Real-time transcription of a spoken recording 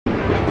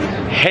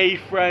Hey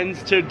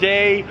friends,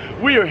 today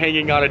we are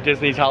hanging out at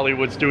Disney's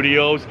Hollywood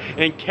Studios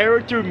and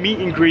character meet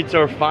and greets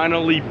are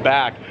finally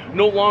back.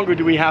 No longer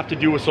do we have to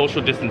do a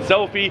social distance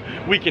selfie.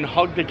 We can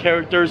hug the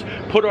characters,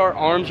 put our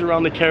arms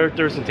around the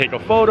characters and take a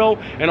photo,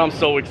 and I'm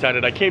so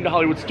excited. I came to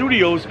Hollywood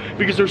Studios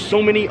because there's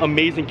so many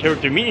amazing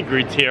character meet and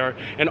greets here,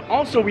 and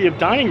also we have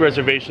dining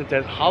reservations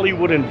at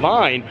Hollywood and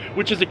Vine,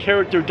 which is a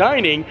character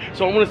dining,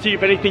 so I want to see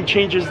if anything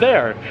changes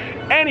there.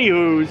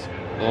 Anywho's,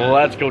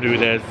 let's go do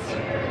this.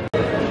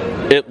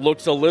 It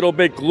looks a little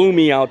bit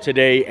gloomy out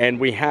today, and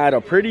we had a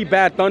pretty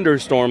bad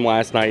thunderstorm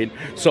last night,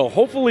 so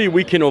hopefully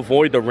we can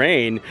avoid the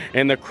rain.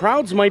 And the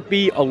crowds might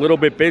be a little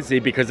bit busy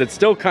because it's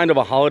still kind of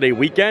a holiday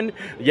weekend.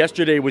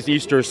 Yesterday was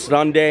Easter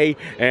Sunday,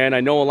 and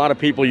I know a lot of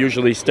people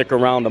usually stick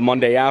around the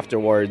Monday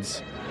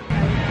afterwards.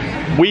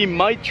 We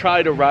might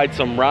try to ride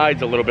some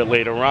rides a little bit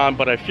later on,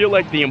 but I feel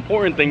like the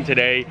important thing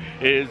today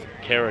is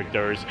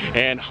characters.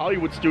 And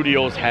Hollywood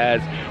Studios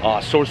has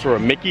Sorcerer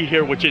Mickey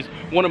here, which is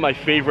one of my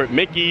favorite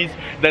Mickeys.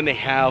 Then they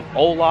have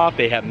Olaf,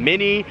 they have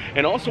Minnie,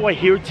 and also I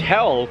hear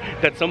tell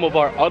that some of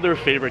our other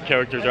favorite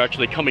characters are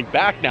actually coming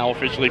back now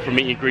officially for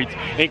meet and greets,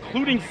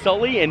 including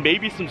Sully and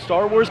maybe some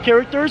Star Wars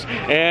characters,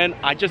 and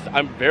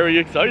I'm very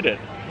excited.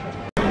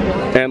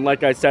 And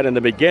like I said in the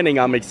beginning,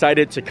 I'm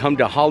excited to come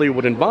to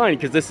Hollywood and Vine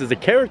because this is a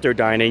character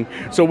dining.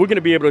 So we're going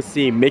to be able to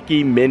see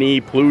Mickey, Minnie,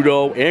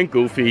 Pluto, and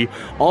Goofy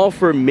all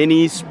for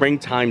Minnie's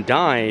Springtime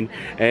Dine.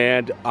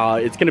 And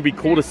it's going to be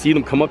cool to see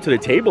them come up to the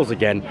tables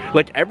again.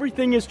 Like,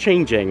 everything is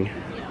changing.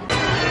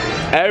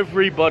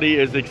 Everybody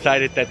is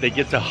excited that they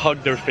get to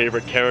hug their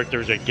favorite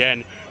characters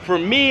again. For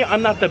me,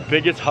 I'm not the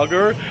biggest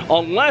hugger,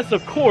 unless,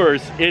 of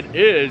course, it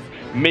is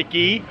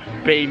Mickey,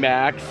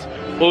 Baymax,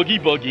 Oogie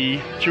Boogie,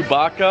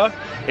 Chewbacca,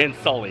 and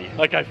Sully.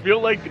 Like, I feel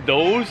like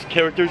those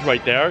characters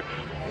right there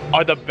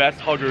are the best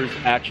huggers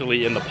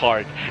actually in the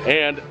park,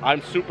 and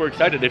I'm super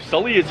excited. If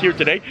Sully is here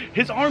today,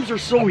 his arms are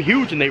so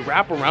huge and they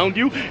wrap around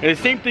you, and the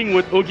same thing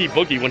with Oogie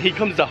Boogie. When he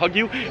comes to hug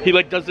you, he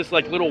like does this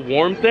like little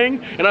warm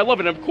thing, and I love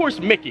it. And of course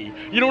Mickey,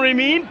 you know what I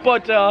mean?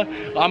 But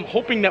I'm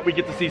hoping that we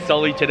get to see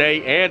Sully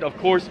today, and of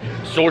course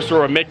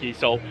Sorcerer Mickey.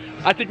 So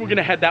I think we're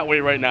gonna head that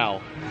way right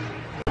now.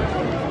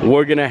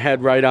 We're gonna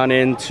head right on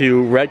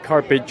into Red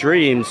Carpet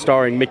Dreams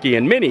starring Mickey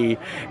and Minnie,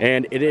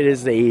 and it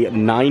is a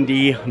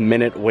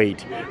 90-minute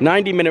wait.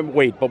 90-minute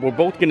wait, but we're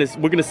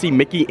gonna see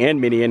Mickey and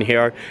Minnie in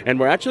here, and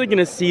we're actually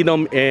gonna see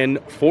them in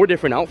 4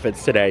 different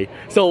outfits today.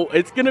 So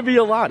it's gonna be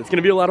a lot. It's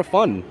gonna be a lot of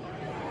fun.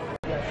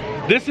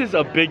 This is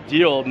a big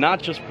deal,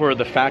 not just for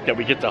the fact that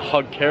we get to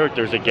hug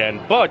characters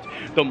again, but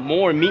the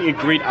more meet and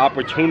greet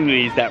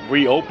opportunities that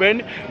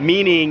reopen,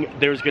 meaning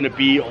there's gonna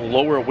be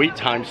lower wait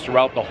times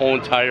throughout the whole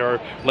entire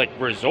like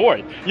resort.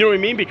 You know what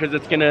I mean? Because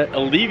it's gonna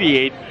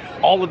alleviate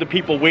all of the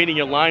people waiting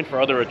in line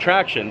for other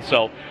attractions.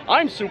 So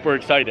I'm super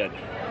excited.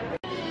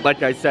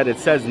 Like I said, it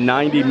says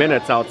 90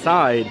 minutes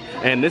outside,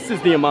 and this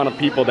is the amount of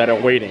people that are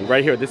waiting.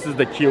 Right here, this is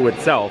the queue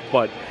itself,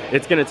 but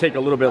it's gonna take a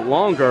little bit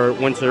longer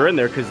once they're in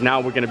there because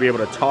now we're gonna be able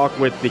to talk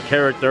with the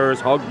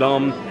characters, hug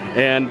them,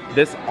 and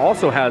this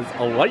also has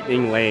a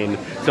lightning lane.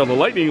 So the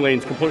lightning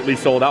lane's completely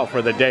sold out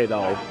for the day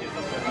though.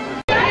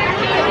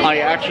 I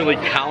actually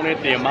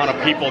counted the amount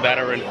of people that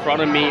are in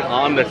front of me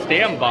on the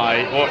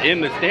standby, or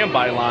in the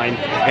standby line,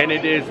 and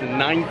it is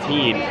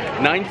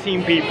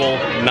 19 people,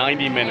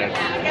 90 minutes.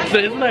 So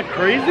isn't that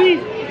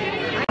crazy?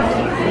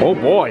 Oh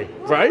boy,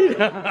 right?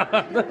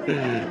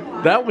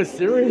 That was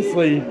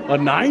seriously a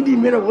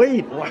 90-minute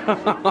wait.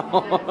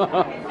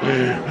 Wow.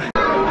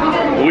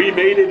 We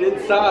made it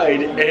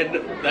inside, and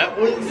that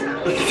was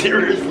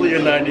seriously a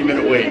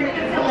 90-minute wait.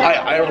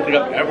 I don't think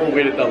I've ever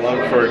waited that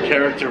long for a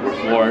character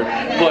before,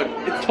 but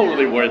it's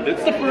totally worth it.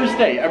 It's the first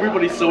day.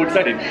 Everybody's so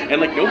excited, and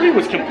like nobody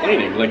was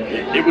complaining. Like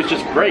it was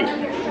just great.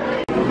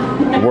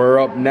 We're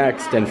up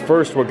next, and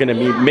first we're gonna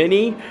meet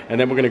Minnie, and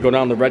then we're gonna go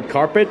down the red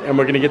carpet, and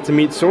we're gonna get to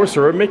meet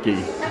Sorcerer Mickey.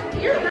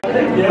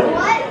 Thank you.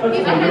 That's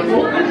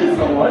wonderful. Thank you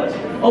so much.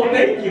 Oh,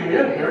 thank you.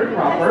 Yeah, very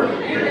proper.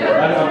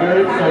 I'm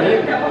very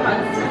excited.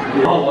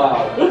 Oh,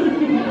 wow.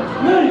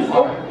 Nice.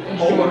 Oh,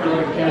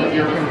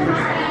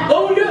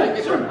 yeah,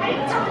 sure.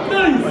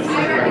 Nice.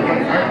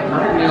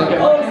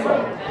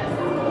 Awesome.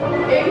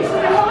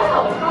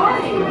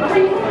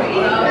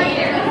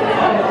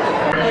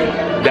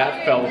 That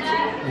felt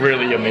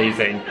really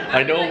amazing.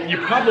 I know you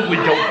probably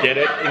don't get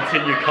it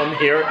until you come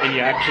here and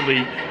you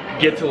actually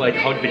get to like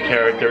hug the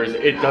characters.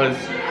 It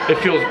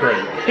feels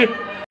great.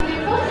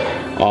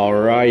 All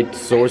right,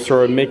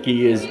 Sorcerer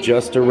Mickey is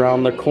just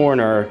around the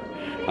corner.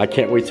 I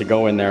can't wait to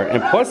go in there.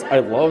 And plus, I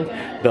love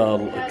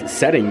the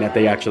setting that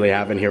they actually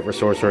have in here for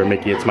Sorcerer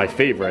Mickey. It's my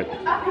favorite.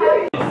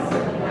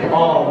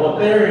 Oh, well,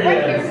 there he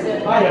is.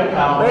 Hiya,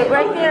 pal. Wait,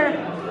 right there.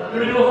 Can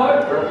we do a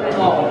hug?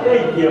 Oh,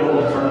 thank you.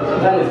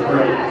 That is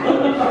great.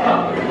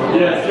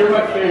 Yes, you're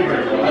my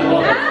favorite. I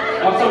love it.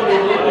 I'm so glad you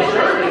like the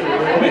shirt.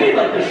 Minnie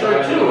liked the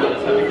shirt too.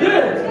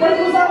 Yeah, it's Mike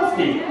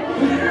Wazowski.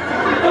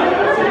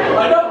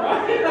 I know,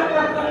 right?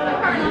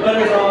 That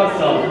is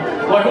awesome.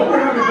 Well, I hope we're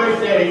having a great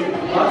day.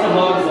 Lots of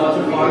hugs, lots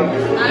of fun.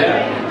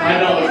 Yeah,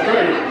 I know, it's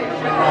great.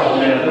 Oh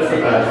man, that's the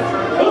best.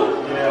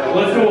 Yeah,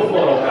 let's do a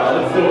photo, pal.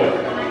 let's do it.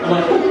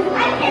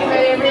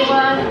 Ready,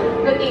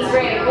 everyone? Looking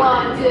great.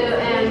 1, 2,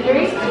 and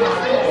 3.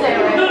 Stay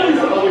right.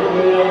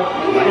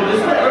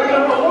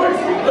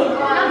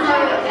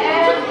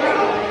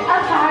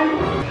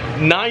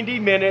 90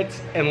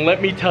 minutes, and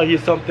let me tell you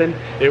something,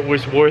 it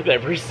was worth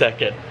every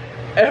second.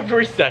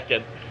 Every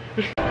second.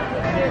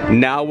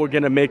 Now we're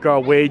gonna make our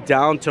way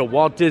down to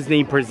Walt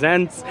Disney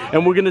Presents,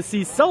 and we're gonna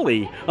see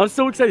Sully. I'm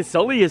so excited.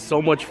 Sully is so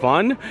much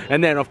fun.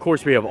 And then of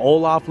course we have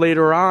Olaf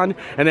later on,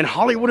 and then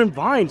Hollywood and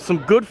Vine, some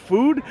good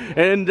food,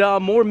 and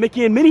more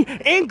Mickey and Minnie,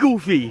 and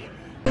Goofy.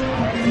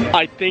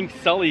 I think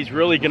Sully's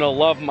really gonna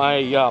love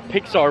my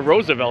Pixar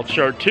Roosevelt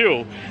shirt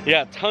too.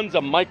 Yeah, tons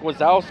of Mike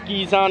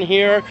Wazowski's on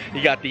here.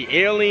 You got the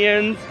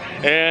aliens,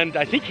 and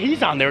I think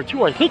he's on there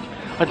too. I think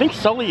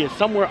Sully is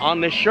somewhere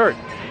on this shirt.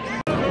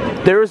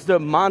 There's the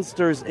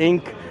Monsters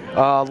Inc.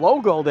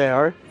 Logo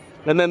there,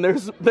 and then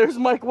there's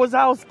Mike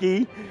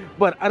Wazowski,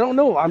 but I don't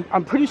know.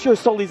 I'm pretty sure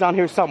Sully's on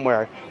here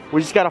somewhere.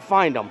 We just gotta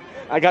find him.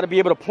 I gotta be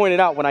able to point it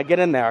out when I get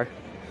in there.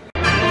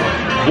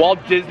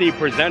 Walt Disney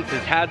Presents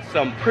has had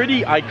some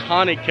pretty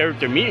iconic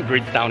character meet and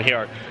greets down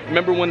here.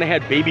 Remember when they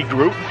had Baby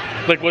Groot?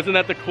 Like, wasn't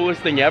that the coolest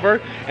thing ever?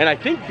 And I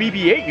think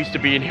BB-8 used to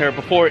be in here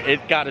before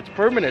it got its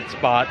permanent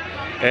spot.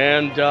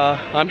 And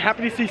I'm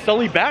happy to see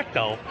Sully back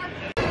though.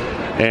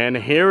 And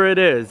here it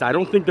is. I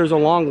don't think there's a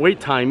long wait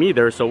time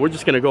either, so we're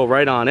just gonna go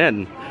right on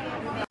in.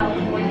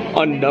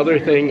 Another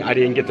thing I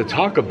didn't get to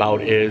talk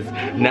about is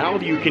now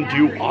that you can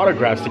do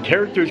autographs, the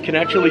characters can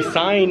actually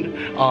sign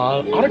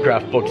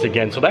autograph books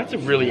again. So that's a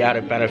really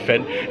added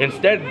benefit.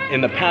 Instead, in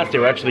the past, they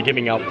were actually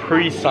giving out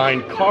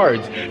pre-signed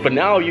cards, but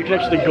now you can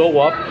actually go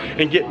up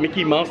and get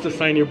Mickey Mouse to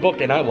sign your book,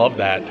 and I love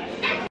that.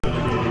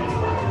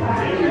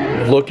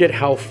 Look at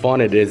how fun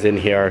it is in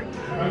here.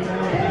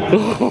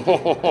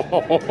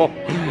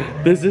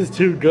 This is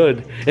too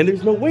good. And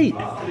there's no wait.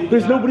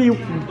 There's nobody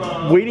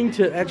waiting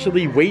to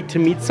actually wait to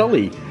meet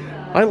Sully.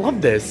 I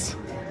love this.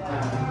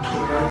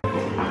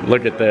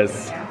 Look at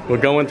this. We're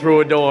going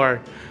through a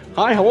door.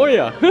 Hi, how are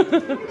you?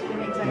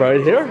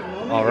 Right here?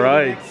 All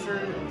right.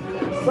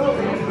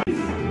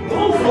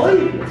 Oh,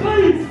 Sully,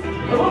 please.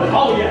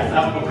 Oh, yes,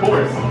 of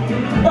course.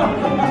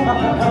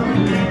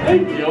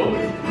 Thank you.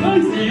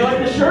 Nice. Do you like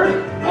the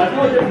shirt? I feel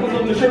like everyone's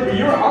on the shirt, but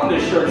you're on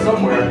this shirt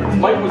somewhere.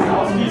 Mike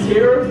Wazowski's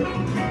here.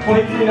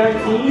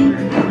 2319.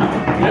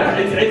 Yeah,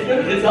 it's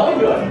good. It's all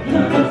good.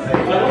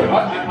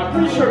 I'm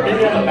pretty sure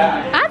maybe on the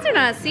back. I do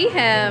not see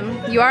him.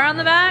 You are on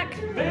the back?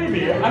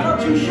 Maybe. I'm not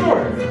too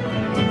sure.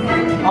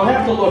 I'll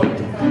have to look.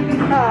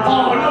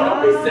 Oh, no,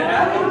 don't be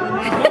sad.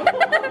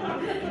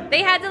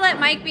 They had to let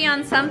Mike be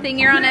on something.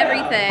 You're on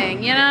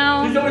everything, you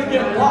know? He's always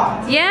getting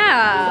blocked.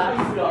 Yeah.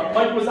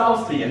 Mike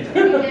Wazowski.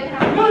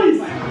 Nice.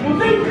 Well,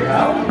 thank you,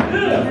 Al.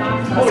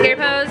 Yeah. Scare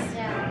pose.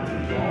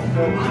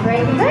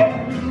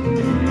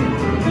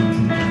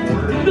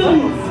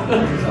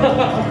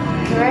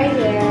 Right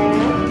here.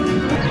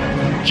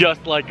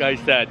 Just like I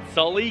said,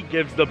 Sully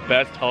gives the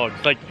best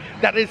hugs. Like,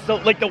 that is so,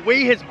 like the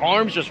way his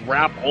arms just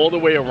wrap all the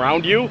way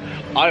around you,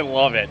 I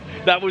love it.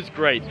 That was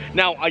great.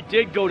 Now, I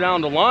did go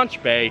down to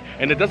Launch Bay,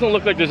 and it doesn't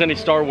look like there's any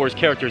Star Wars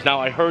characters. Now,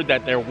 I heard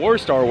that there were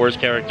Star Wars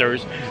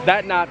characters.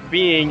 That not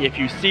being, if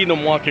you see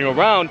them walking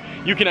around,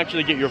 you can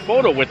actually get your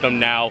photo with them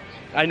now.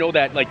 I know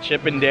that like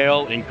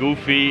Chippendale and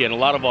Goofy and a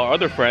lot of our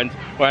other friends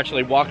are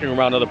actually walking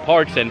around other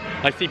parks, and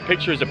I see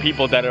pictures of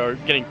people that are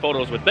getting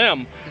photos with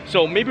them.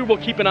 So maybe we'll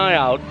keep an eye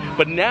out.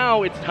 But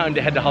now it's time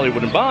to head to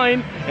Hollywood and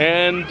Vine,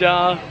 and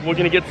we're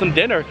gonna get some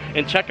dinner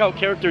and check out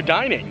character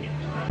dining.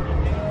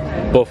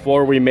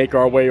 Before we make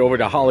our way over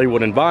to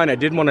Hollywood and Vine, I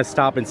did want to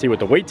stop and see what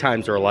the wait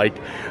times are like.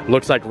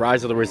 Looks like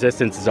Rise of the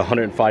Resistance is a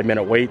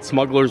 105-minute wait.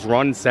 Smuggler's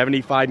Run,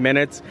 75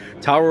 minutes.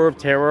 Tower of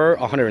Terror,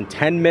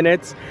 110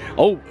 minutes.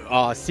 Oh,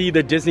 see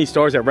the Disney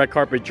Stars at Red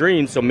Carpet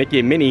Dreams, so Mickey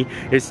and Minnie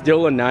is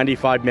still a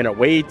 95-minute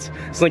wait.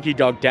 Slinky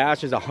Dog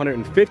Dash is a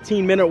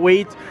 115-minute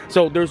wait.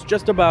 So there's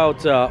just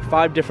about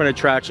 5 different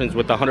attractions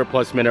with a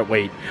 100+ minute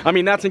wait. I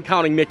mean, that's in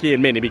counting Mickey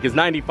and Minnie, because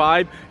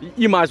 95,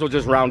 you might as well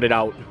just round it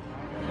out.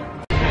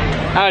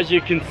 As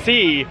you can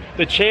see,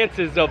 the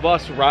chances of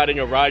us riding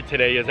a ride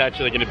today is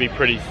actually going to be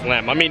pretty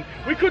slim. I mean,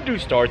 we could do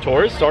Star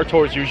Tours. Star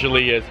Tours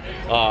usually is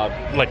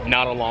like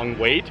not a long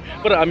wait,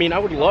 but I mean, I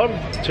would love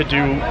to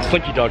do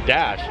Slinky Dog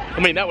Dash. I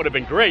mean, that would have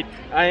been great.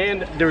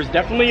 And there's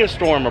definitely a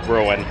storm a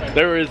brewing.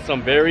 There is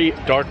some very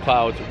dark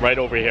clouds right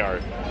over here.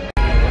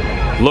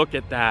 Look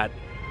at that.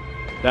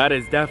 That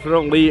is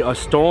definitely a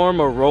storm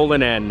a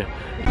rolling in.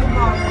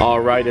 All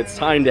right, it's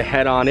time to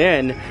head on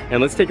in,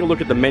 and let's take a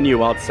look at the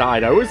menu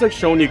outside. I always like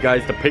showing you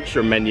guys the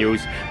picture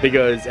menus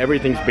because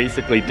everything's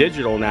basically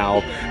digital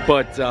now.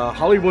 But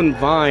Hollywood and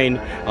Vine,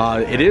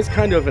 it is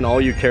kind of an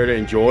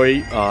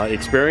all-you-care-to-enjoy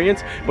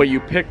experience, but you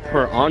pick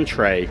per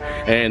entree,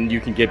 and you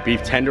can get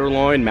beef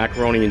tenderloin,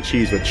 macaroni and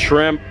cheese with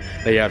shrimp.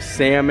 They have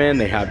salmon,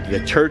 they have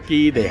the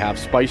turkey, they have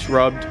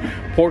spice-rubbed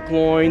pork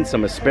loin,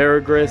 some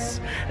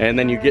asparagus, and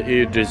then you get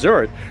your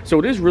dessert. So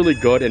it is really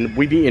good, and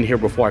we've eaten here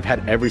before. I've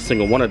had every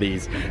single one of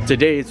these.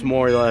 Today it's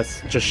more or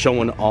less just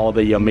showing all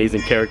the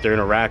amazing character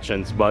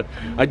interactions, but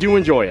I do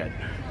enjoy it.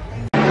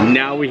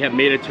 Now we have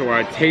made it to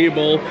our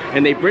table,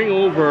 and they bring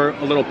over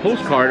a little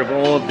postcard of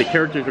all of the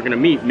characters we're gonna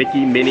meet: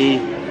 Mickey, Minnie,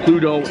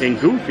 Pluto, and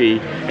Goofy.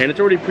 And it's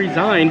already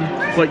pre-signed,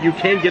 but you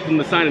can get them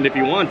to sign it if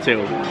you want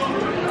to.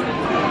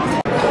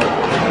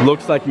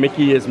 Looks like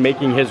Mickey is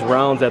making his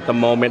rounds at the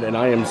moment, and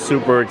I am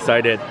super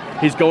excited.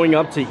 He's going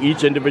up to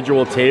each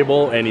individual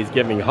table and he's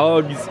giving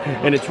hugs,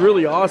 and it's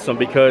really awesome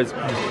because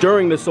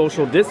during the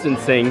social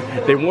distancing,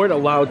 they weren't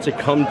allowed to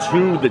come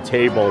to the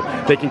table.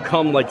 They can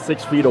come like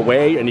 6 feet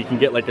away and you can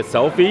get like a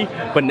selfie,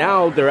 but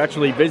now they're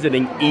actually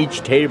visiting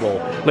each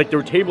table. Like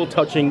they're table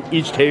touching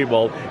each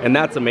table, and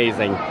that's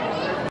amazing.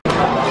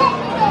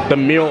 The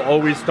meal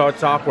always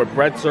starts off with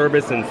bread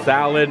service and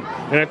salad,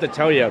 and I have to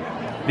tell you,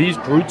 these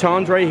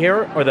croutons right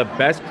here are the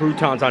best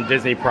croutons on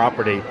Disney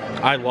property.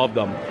 I love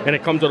them. And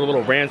it comes with a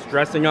little ranch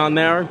dressing on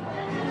there.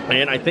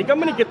 And I think I'm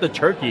gonna get the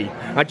turkey.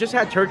 I just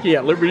had turkey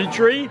at Liberty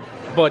Tree,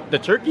 but the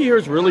turkey here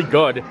is really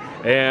good.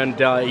 And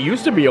it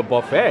used to be a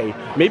buffet.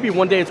 Maybe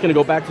one day it's gonna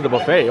go back to the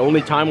buffet.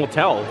 Only time will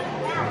tell.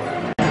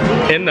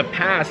 In the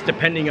past,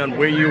 depending on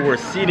where you were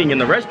seating in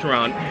the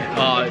restaurant,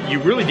 you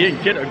really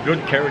didn't get a good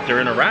character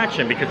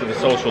interaction because of the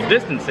social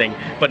distancing.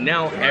 But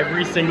now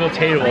every single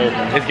table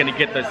is gonna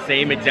get the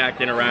same exact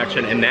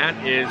interaction, and that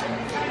is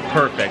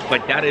perfect.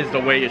 Like that is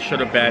the way it should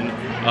have been.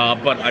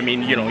 But I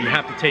mean, you know, you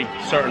have to take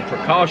certain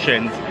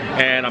precautions,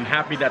 and I'm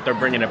happy that they're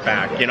bringing it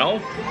back, you know?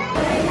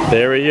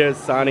 There he is,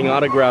 signing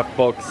autograph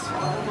books.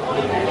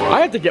 I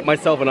have to get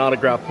myself an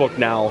autograph book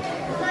now.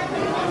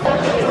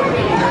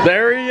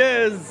 There he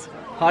is.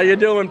 How you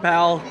doing,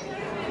 pal?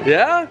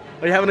 Yeah?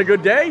 Are you having a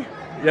good day?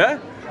 Yeah?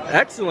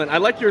 Excellent. I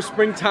like your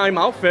springtime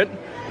outfit.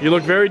 You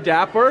look very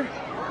dapper.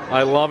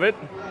 I love it.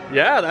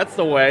 Yeah, that's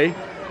the way.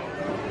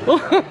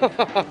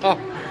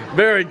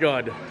 Very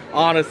good.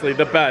 Honestly,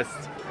 the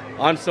best.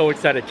 I'm so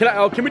excited.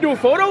 Can we do a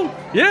photo?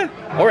 Yeah?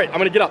 All right, I'm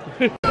gonna get up.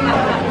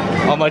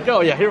 I'm like,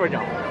 oh yeah, here we go.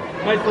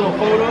 Nice little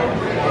photo.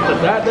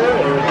 Put that there.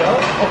 There we go.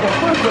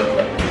 Okay,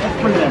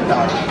 let's bring them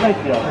down. Thank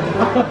you.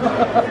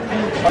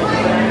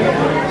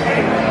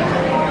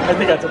 I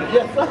think that's it.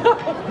 Yes.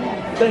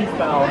 Thanks,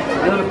 pal.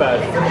 You're the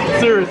best.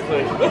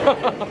 Seriously.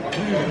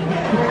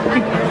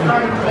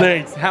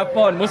 Thanks. Have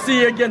fun. We'll see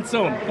you again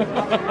soon.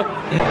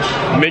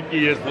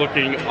 Mickey is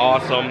looking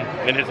awesome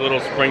in his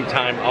little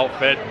springtime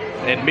outfit.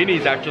 And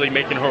Minnie's actually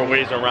making her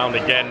ways around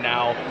again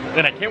now.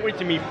 And I can't wait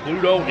to meet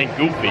Pluto and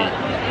Goofy.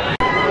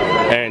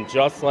 And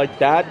just like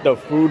that, the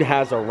food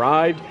has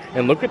arrived.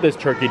 And look at this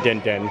turkey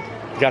din-din.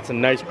 Got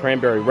some nice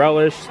cranberry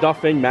relish,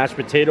 stuffing, mashed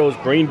potatoes,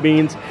 green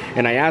beans,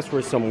 and I asked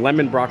for some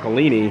lemon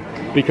broccolini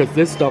because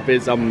this stuff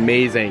is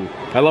amazing.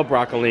 I love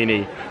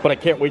broccolini, but I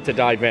can't wait to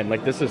dive in.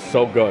 Like, this is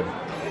so good.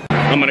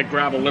 I'm gonna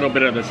grab a little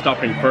bit of the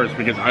stuffing first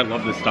because I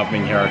love the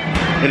stuffing here.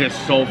 It is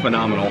so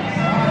phenomenal.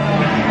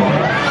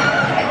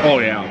 Oh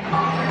yeah.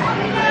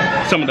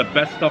 Some of the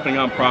best stuffing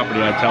on property,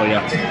 I tell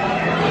ya.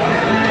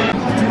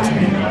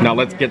 Now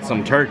let's get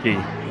some turkey.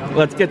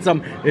 Let's get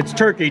some, it's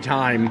turkey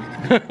time.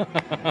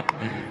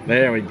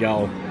 There we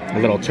go. A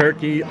little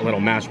turkey, a little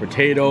mashed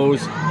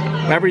potatoes,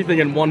 everything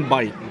in one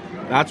bite.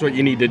 That's what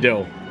you need to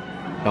do.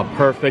 The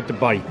perfect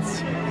bites.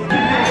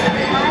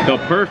 The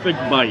perfect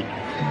bite.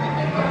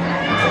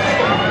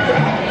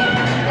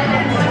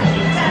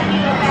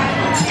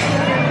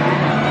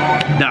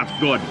 That's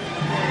good.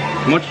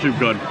 Much too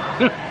good.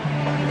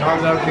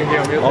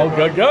 Oh,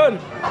 good, good.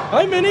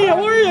 Hi, Minnie,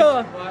 how are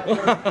you?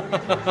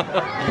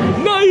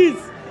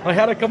 Nice. I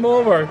had to come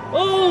over.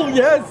 Oh,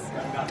 yes.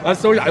 I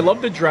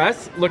love the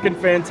dress. Looking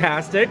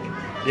fantastic.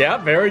 Yeah,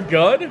 very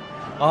good.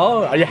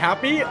 Oh, are you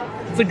happy?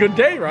 It's a good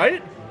day,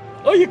 right?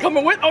 Oh, you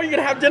coming with? Oh, you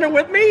gonna have dinner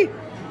with me?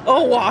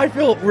 Oh, wow, I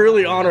feel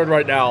really honored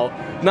right now.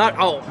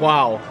 Oh,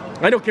 wow.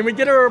 I know, can we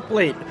get her a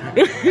plate?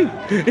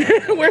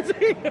 Where's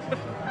he?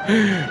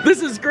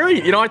 This is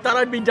great. You know, I thought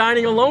I'd be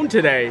dining alone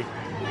today.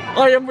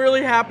 I am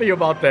really happy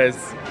about this.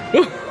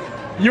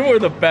 You are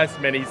the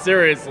best, Minnie,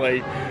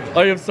 seriously.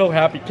 I am so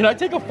happy. Can I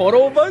take a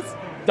photo of us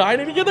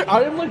dining together?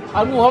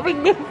 I'm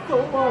loving this so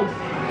much.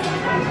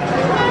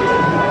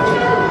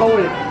 Oh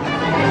wait.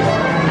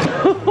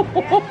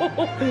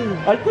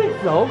 I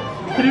think so.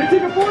 Can you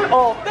take a photo?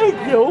 Oh, thank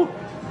you.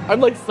 I'm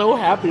like so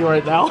happy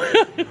right now.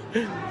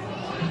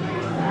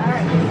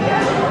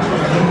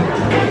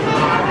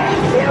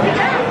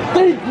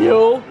 Thank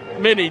you.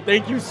 Minnie,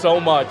 thank you so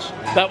much.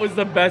 That was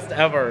the best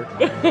ever.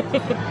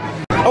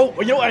 Oh,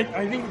 yo, I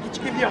think we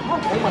should give you a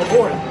hug. Oh my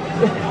lord.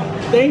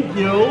 Thank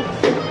you.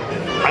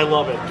 I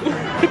love it.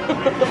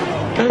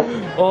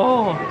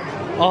 Oh,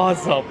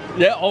 awesome.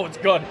 Yeah, oh, it's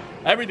good.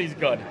 Everything's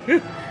good.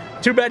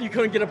 Too bad you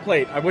couldn't get a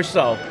plate. I wish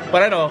so,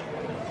 but I know.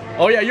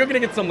 Oh yeah, you're gonna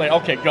get some later.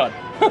 Okay, good.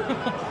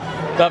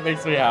 That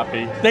makes me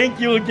happy. Thank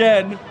you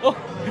again. Oh,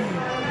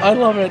 I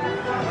love it.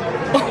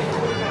 Oh,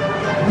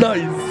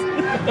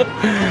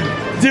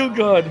 nice. Do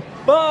good.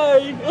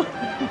 Bye.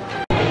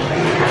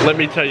 Let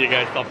me tell you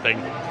guys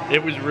something.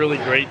 It was really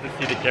great to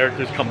see the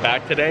characters come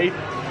back today,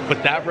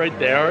 but that right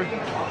there,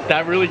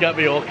 that really got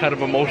me all kind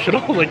of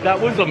emotional. Like, that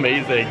was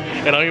amazing,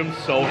 and I am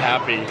so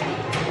happy.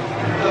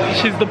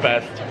 She's the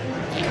best.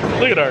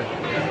 Look at her.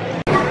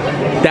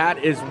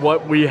 That is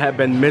what we have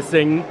been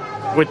missing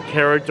with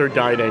character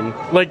dining.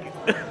 Like,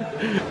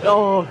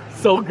 oh,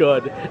 so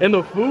good. And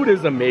the food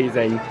is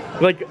amazing.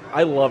 Like,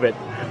 I love it.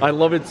 I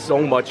love it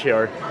so much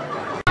here.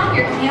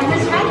 Your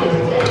camera's ready.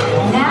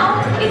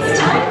 Now it's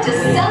time to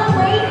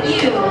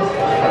celebrate you.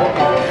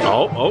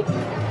 Oh.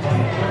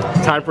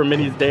 Time for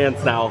Minnie's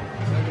dance now.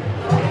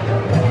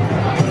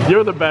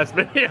 You're the best,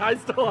 Minnie. I'm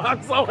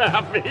so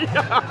happy.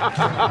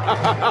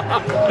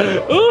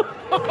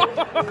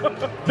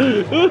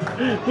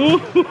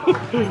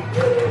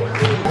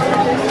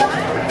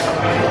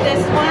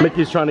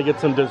 Mickey's trying to get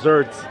some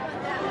desserts.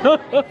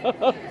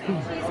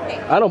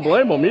 I don't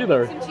blame him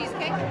either.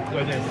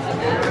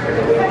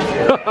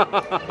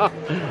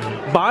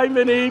 Bye,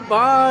 Minnie.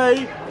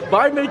 Bye.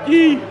 Bye,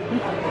 Mickey.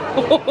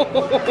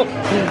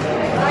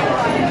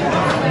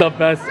 The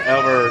best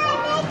ever.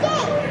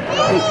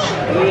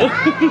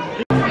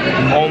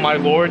 Oh my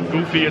lord,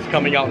 Goofy is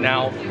coming out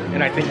now,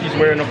 and I think he's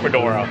wearing a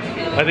fedora.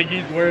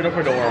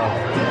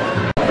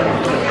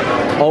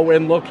 Oh,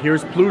 and look,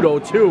 here's Pluto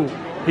too.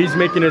 He's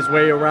making his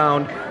way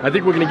around. I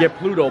think we're gonna get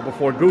Pluto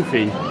before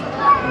Goofy.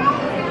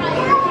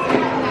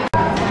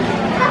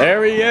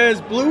 There he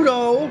is,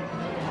 Pluto.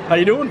 How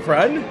you doing,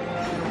 friend?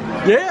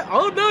 Yeah,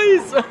 oh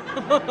nice.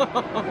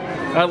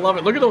 I love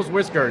it. Look at those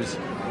whiskers.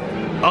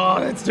 Oh,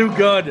 that's too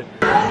good.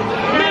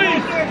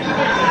 Nice.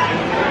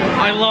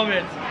 I love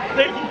it.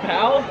 Thank you,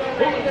 pal.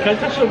 Can I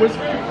touch the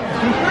whisker?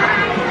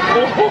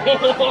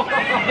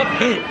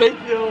 Thank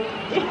you.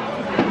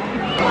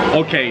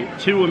 Okay,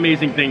 two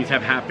amazing things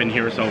have happened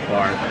here so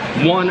far.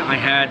 One,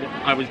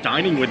 I was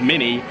dining with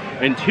Minnie,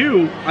 and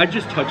two, I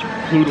just touched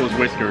Pluto's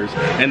whiskers,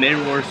 and they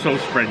were so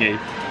springy.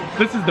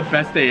 This is the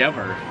best day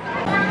ever.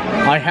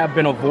 I have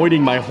been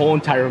avoiding my whole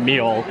entire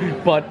meal,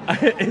 but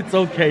it's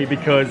okay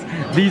because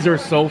these are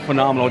so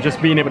phenomenal.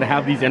 Just being able to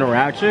have these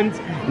interactions.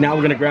 Now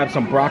we're gonna grab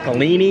some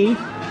broccolini.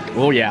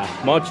 Oh yeah,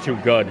 much too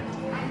good.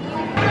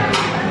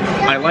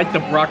 I like the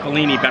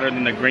broccolini better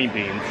than the green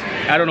beans.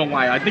 I don't know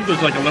why. I think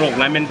there's like a little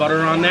lemon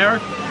butter on there,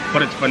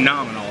 but it's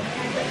phenomenal.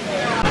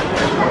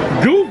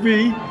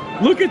 Goofy,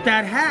 look at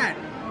that hat.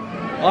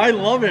 I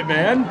love it,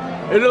 man.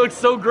 It looks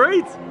so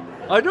great.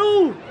 I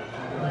know.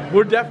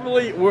 We're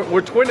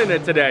twinning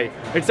it today,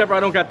 except for I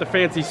don't got the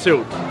fancy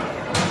suit.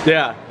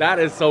 Yeah, that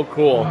is so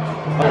cool.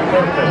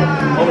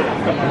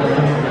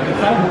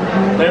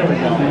 There we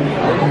go.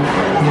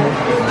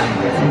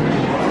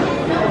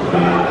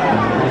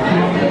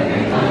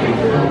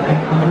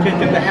 Okay,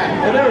 get the hat.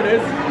 Oh, there it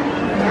is.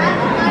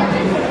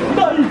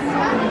 Nice.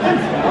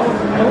 Thanks, pal.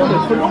 I love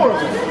it. Fedora.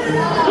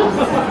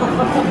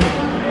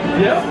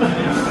 Yep.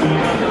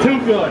 Too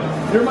good.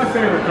 You're my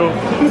favorite, Goof.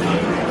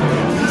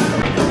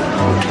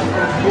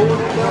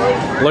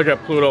 Look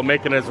at Pluto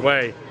making his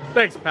way.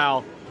 Thanks,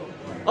 pal.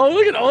 Oh,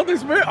 look at all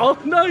this, man. Oh,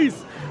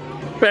 nice.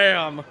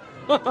 Bam.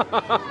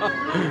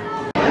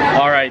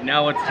 All right,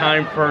 now it's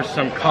time for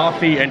some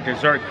coffee and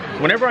dessert.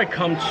 Whenever I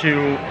come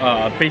to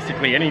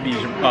basically any of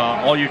these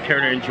all you care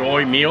to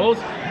enjoy meals,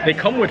 they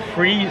come with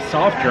free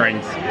soft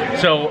drinks.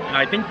 So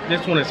I think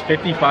this one is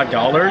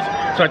 $55.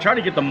 So I try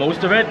to get the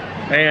most of it.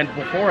 And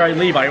before I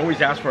leave, I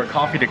always ask for a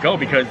coffee to go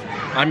because,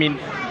 I mean,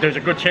 there's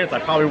a good chance I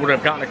probably would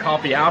have gotten a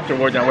coffee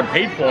afterwards and I would have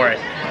paid for it.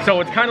 So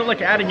it's kind of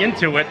like adding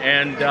into it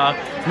and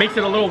makes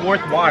it a little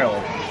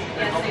worthwhile.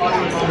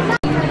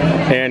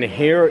 And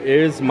here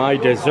is my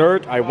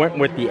dessert. I went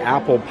with the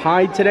apple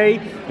pie today,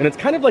 and it's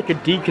kind of like a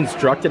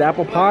deconstructed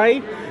apple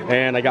pie.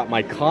 And I got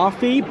my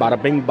coffee,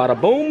 bada bing, bada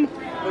boom,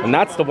 and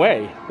that's the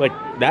way. Like,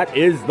 that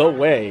is the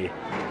way.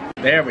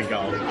 There we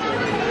go.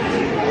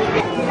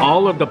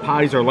 All of the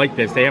pies are like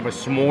this. They have a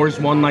s'mores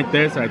one like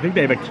this, and I think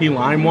they have a key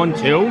lime one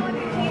too.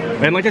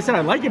 And like I said,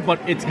 I like it, but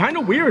it's kind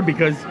of weird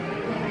because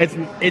it's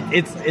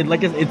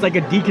like a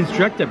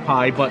deconstructed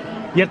pie, but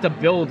you have to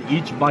build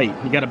each bite.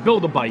 You got to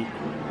build a bite.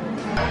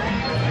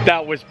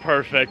 That was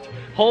perfect.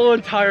 Whole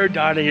entire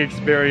dining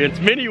experience.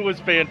 Minnie was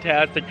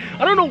fantastic.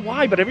 I don't know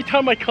why, but every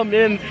time I come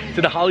in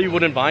to the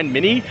Hollywood and Vine,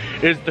 Minnie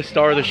is the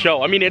star of the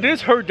show. I mean, it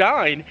is her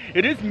dine.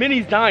 It is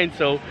Minnie's dine,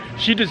 so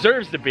she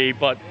deserves to be,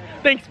 but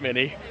thanks,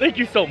 Minnie. Thank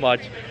you so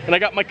much. And I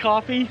got my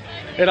coffee,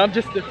 and I'm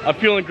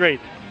feeling great.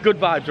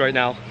 Good vibes right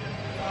now.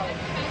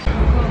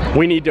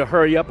 We need to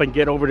hurry up and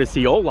get over to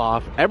see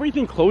Olaf.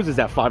 Everything closes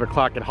at 5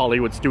 o'clock at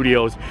Hollywood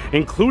Studios,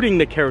 including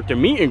the character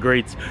meet and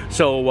greets.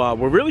 So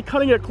we're really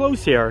cutting it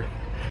close here.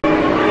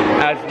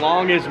 As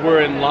long as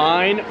we're in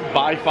line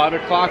by 5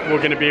 o'clock, we're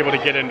going to be able to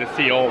get in to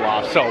see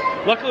Olaf. So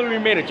luckily we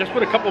made it just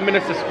with a couple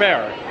minutes to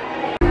spare.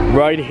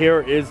 Right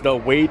here is the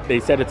wait. They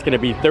said it's going to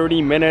be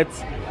 30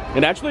 minutes.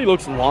 It actually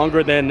looks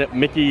longer than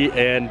Mickey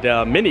and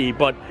Minnie,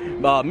 but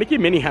Mickey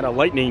and Minnie had a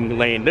lightning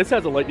lane. This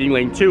has a lightning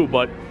lane too,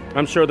 but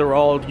I'm sure they're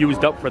all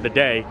used up for the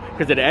day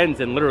because it ends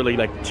in literally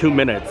like 2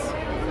 minutes.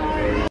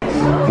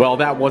 Well,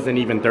 that wasn't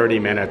even 30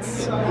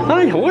 minutes.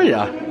 Hi, how are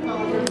ya?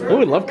 Oh,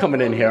 we love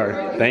coming in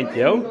here. Thank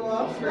you.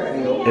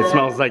 It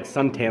smells like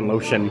suntan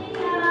lotion.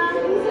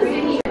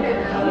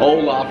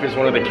 Olaf is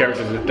one of the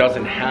characters that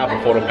doesn't have a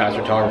photo pass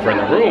photographer in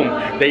the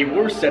room. They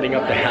were setting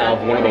up to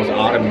have one of those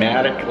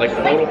automatic like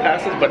photo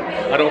passes, but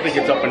I don't think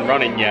it's up and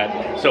running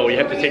yet. So you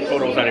have to take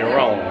photos on your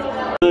own.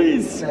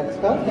 Nice.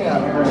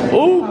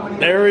 Oh,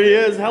 there he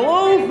is.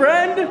 Hello,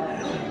 friend.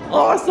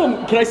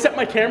 Awesome. Can I set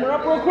my camera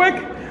up real quick?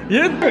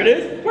 Yeah, there it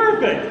is.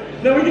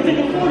 Perfect. Now we can take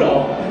a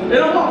photo.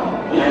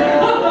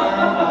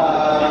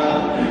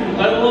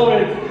 I love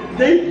it.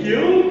 Thank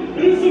you.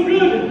 It is so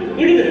good. Look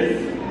at this.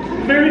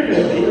 Very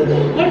fancy.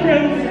 Hi,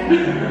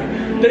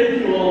 friends.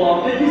 Thank you,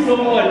 Olaf. Thank you so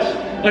much.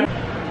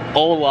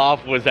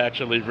 Olaf was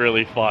actually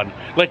really fun.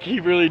 Like, he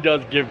really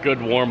does give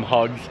good warm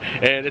hugs,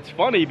 and it's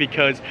funny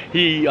because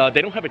they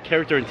don't have a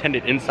character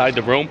intended inside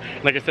the room.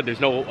 Like I said,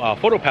 there's no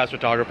photo pass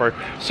photographer,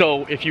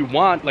 so if you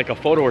want like a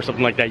photo or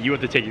something like that, you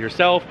have to take it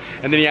yourself,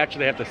 and then you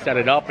actually have to set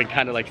it up and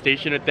kind of like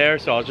station it there.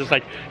 So I was just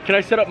like, can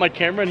I set up my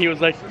camera? And he was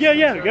like, yeah,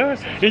 and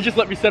he just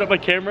let me set up my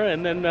camera,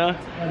 and then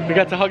we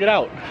got to hug it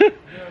out.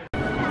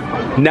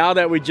 Now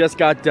that we just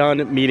got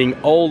done meeting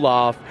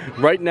Olaf,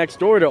 right next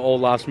door to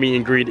Olaf's meet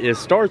and greet is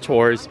Star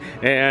Tours,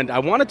 and I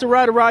wanted to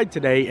ride a ride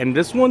today, and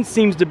this one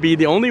seems to be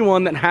the only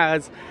one that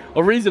has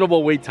a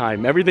reasonable wait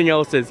time. Everything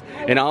else is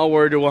an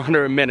hour to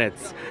 100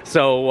 minutes.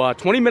 So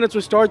 20 minutes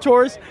with Star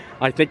Tours,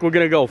 I think we're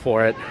gonna go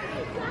for it.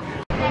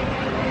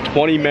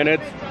 20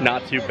 minutes,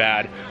 not too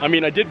bad. I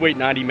mean, I did wait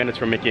 90 minutes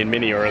for Mickey and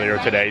Minnie earlier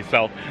today,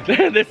 so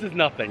this is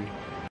nothing.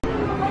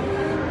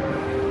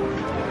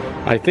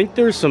 I think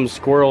there's some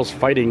squirrels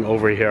fighting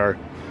over here.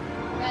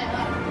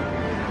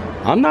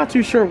 I'm not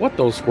too sure what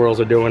those squirrels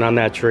are doing on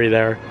that tree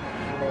there.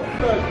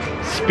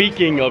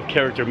 Speaking of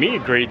character meet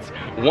and greets,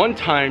 one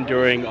time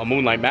during a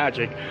Moonlight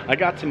Magic, I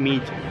got to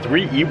meet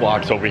 3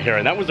 Ewoks over here,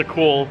 and that was a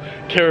cool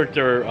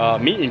character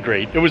meet and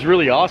greet. It was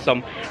really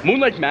awesome.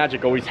 Moonlight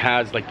Magic always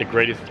has like the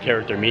greatest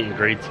character meet and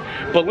greets,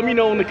 but let me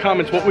know in the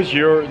comments, what was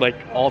your like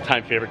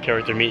all-time favorite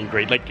character meet and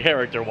greet, like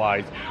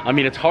character-wise? I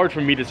mean, it's hard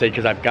for me to say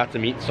because I've got to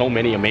meet so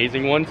many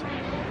amazing ones.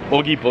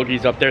 Oogie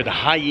Boogie's up there, the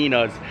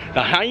hyenas.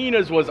 The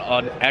hyenas was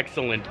an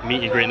excellent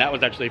meet and greet, and that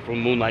was actually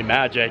from Moonlight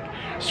Magic.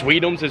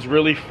 Sweetums is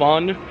really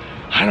fun.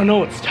 I don't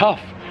know, it's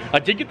tough. I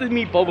did get to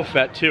meet Boba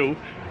Fett too.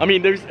 I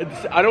mean,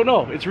 I don't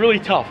know, it's really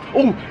tough.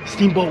 Oh,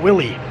 Steamboat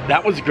Willie,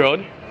 that was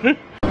good.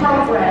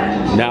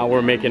 Now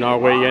we're making our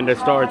way into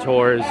Star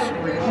Tours. So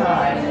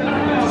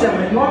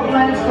when your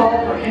plans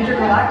call for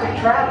intergalactic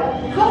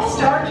travel, call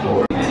Star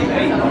Tours.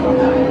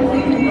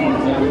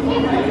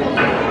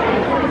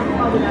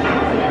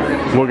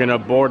 We're gonna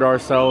board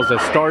ourselves a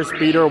Star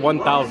Speeder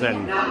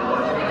 1000.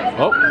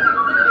 Oh.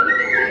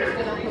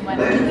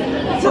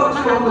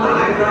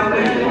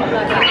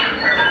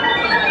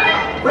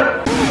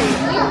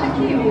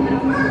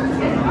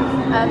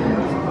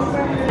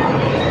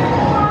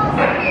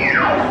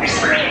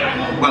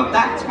 Well,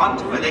 that's one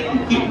tour they can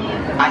keep.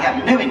 I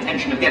have no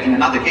intention of getting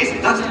another case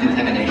of dust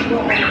contamination.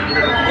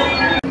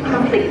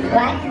 Complete.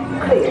 What?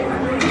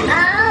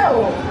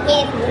 Oh,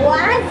 it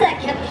was a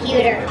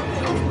computer.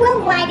 Well,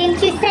 why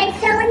didn't you say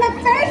so in the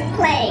first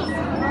place?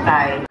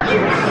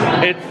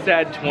 It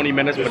said 20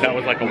 minutes, but that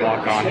was like a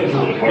walk-on.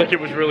 Like, it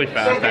was really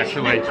fast,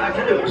 actually.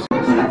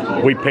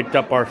 We picked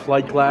up our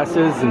flight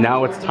glasses, and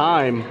now it's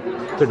time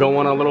to go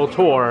on a little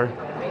tour.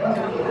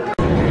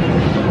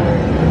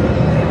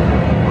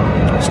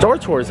 Star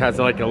Tours has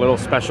like a little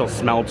special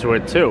smell to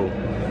it, too.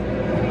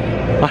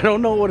 I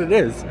don't know what it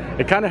is.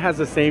 It kind of has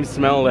the same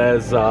smell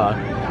as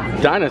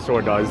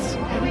Dinosaur does.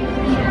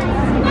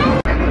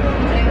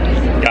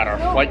 Got our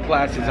flight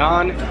glasses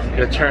on.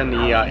 Gonna turn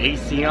the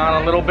AC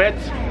on a little bit.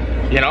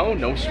 You know,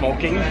 no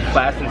smoking,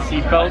 fasten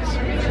seatbelts,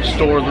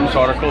 store loose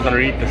articles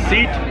underneath the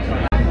seat.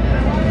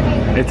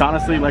 It's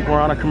honestly like we're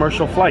on a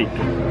commercial flight.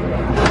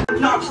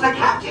 Not the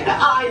captain,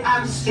 I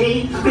am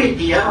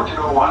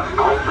C-3PO. 1,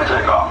 go for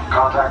takeoff.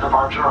 Contact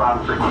departure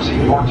on frequency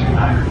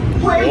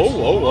 429. Wait!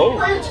 Whoa.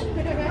 Wait!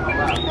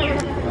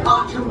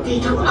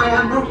 R2-D2, I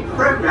am not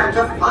programmed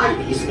to fly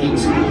these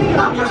things.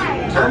 Now just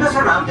turn us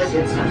around this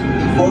instant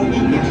before we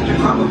get into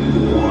trouble.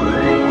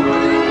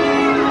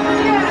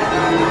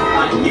 I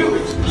knew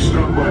it!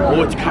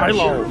 Oh, it's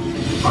Kylo!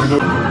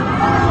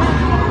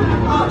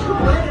 R2,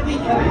 where did we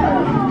go?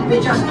 We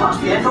just passed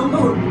the end of the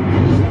moon.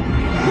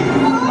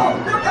 Oh,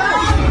 look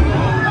out!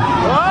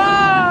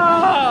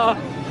 Ah!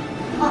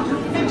 R2,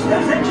 fix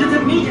those engines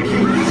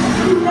immediately.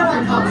 You know I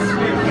can't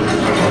swim.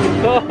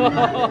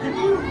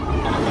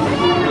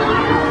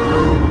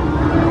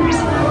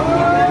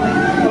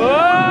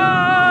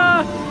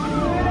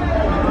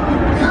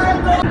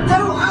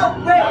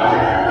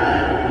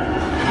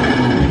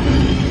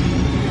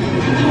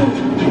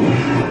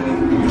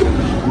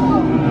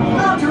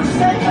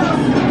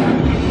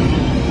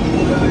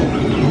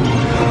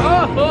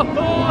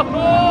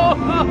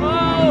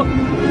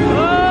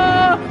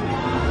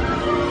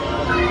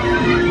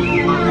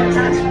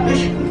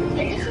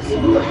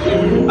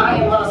 I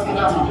am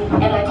Natalie,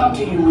 and I come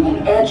to you with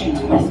an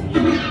urgent message.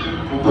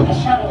 A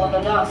shadow of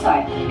the dark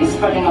side is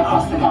spreading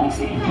across the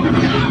galaxy.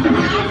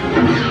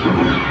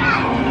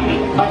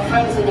 My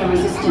friends in the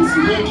Resistance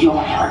need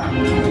your help.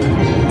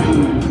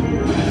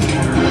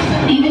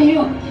 Even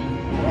you.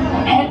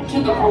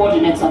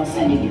 orders I'm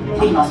sending you.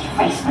 We must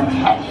face them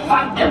and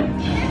fight them.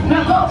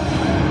 Now go!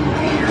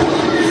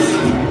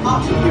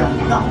 Martin,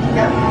 you're not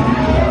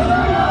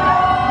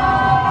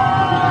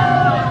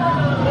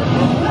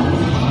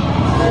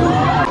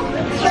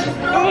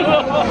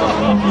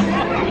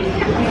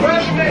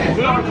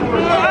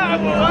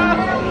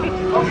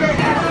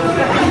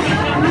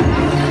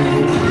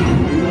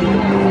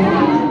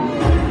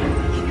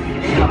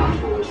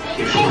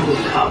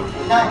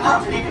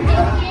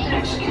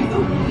Execute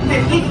them.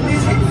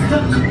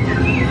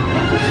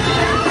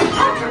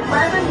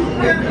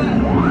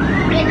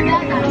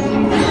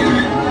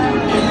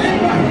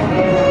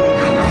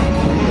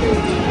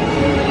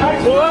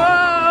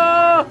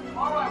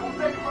 Alright, we'll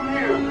take it from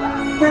here.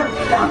 Well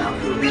done.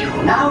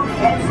 Now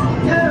let's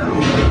go.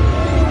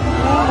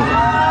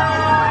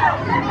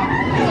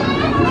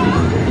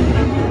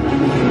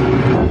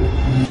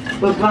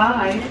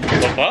 Bye-bye.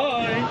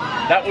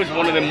 Bye-bye. That was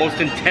one of the most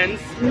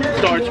intense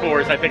Star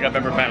Tours I think I've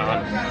ever been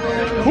on.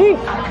 Whew.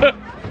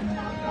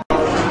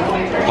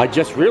 I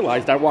just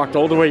realized I walked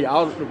all the way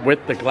out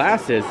with the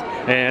glasses,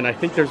 and I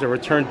think there's a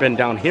return bin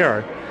down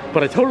here,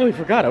 but I totally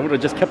forgot. I would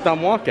have just kept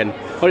on walking.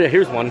 Oh yeah,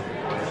 here's one.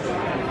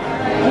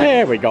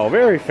 There we go,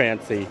 very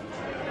fancy.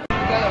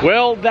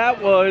 Well,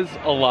 that was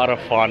a lot of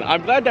fun.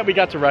 I'm glad that we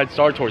got to ride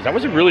Star Tours. That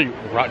was a really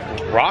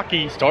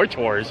rocky Star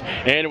Tours,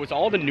 and it was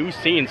all the new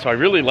scenes, so I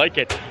really like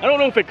it. I don't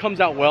know if it comes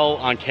out well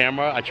on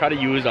camera. I try to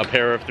use a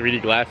pair of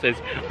 3D glasses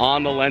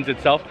on the lens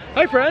itself.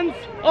 Hi, friends.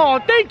 Oh,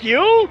 thank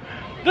you.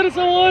 That is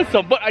so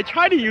awesome. But I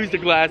try to use the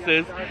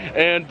glasses,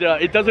 and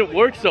it doesn't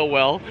work so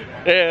well.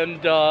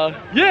 And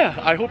yeah,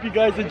 I hope you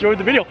guys enjoyed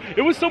the video.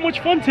 It was so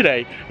much fun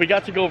today. We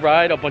got to go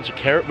ride a bunch of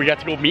characters. We got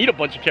to go meet a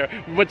bunch of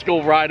characters. We went to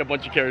go ride a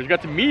bunch of characters. We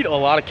got to meet a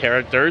lot of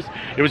characters.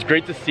 It was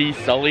great to see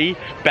Sully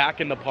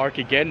back in the park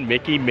again,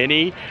 Mickey,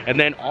 Minnie, and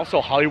then also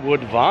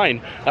Hollywood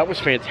Vine. That was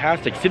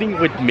fantastic. Sitting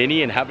with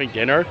Minnie and having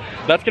dinner,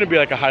 that's gonna be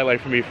like a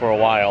highlight for me for a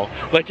while.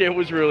 Like, it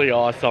was really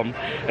awesome.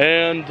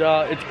 And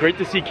it's great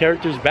to see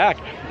characters back.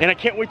 And I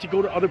can't wait to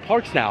go to other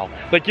parks now.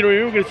 Like, you know,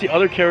 we're gonna see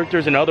other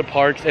characters in other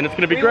parks, and it's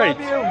gonna be great.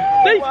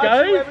 Thanks,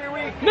 guys.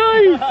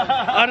 Nice.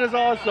 That is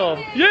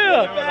awesome.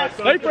 Yeah.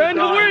 Hi, friend.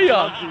 How are you?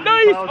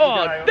 Nice.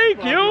 Oh,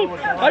 thank you.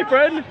 Hi,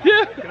 friend.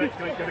 Yeah.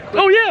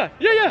 Oh, yeah.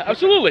 Yeah.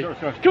 Absolutely.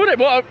 Come on.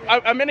 Well,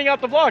 I'm ending out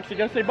the vlog, so you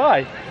gotta say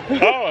bye.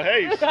 Oh,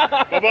 hey.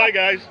 Bye-bye,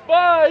 guys.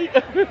 Bye.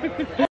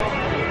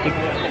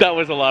 That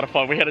was a lot of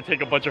fun. We had to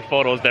take a bunch of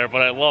photos there,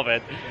 but I love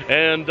it.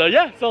 And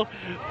yeah, so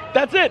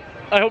that's it.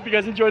 I hope you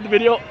guys enjoyed the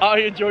video. I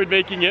enjoyed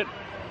making it.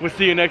 We'll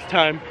see you next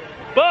time.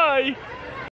 Bye.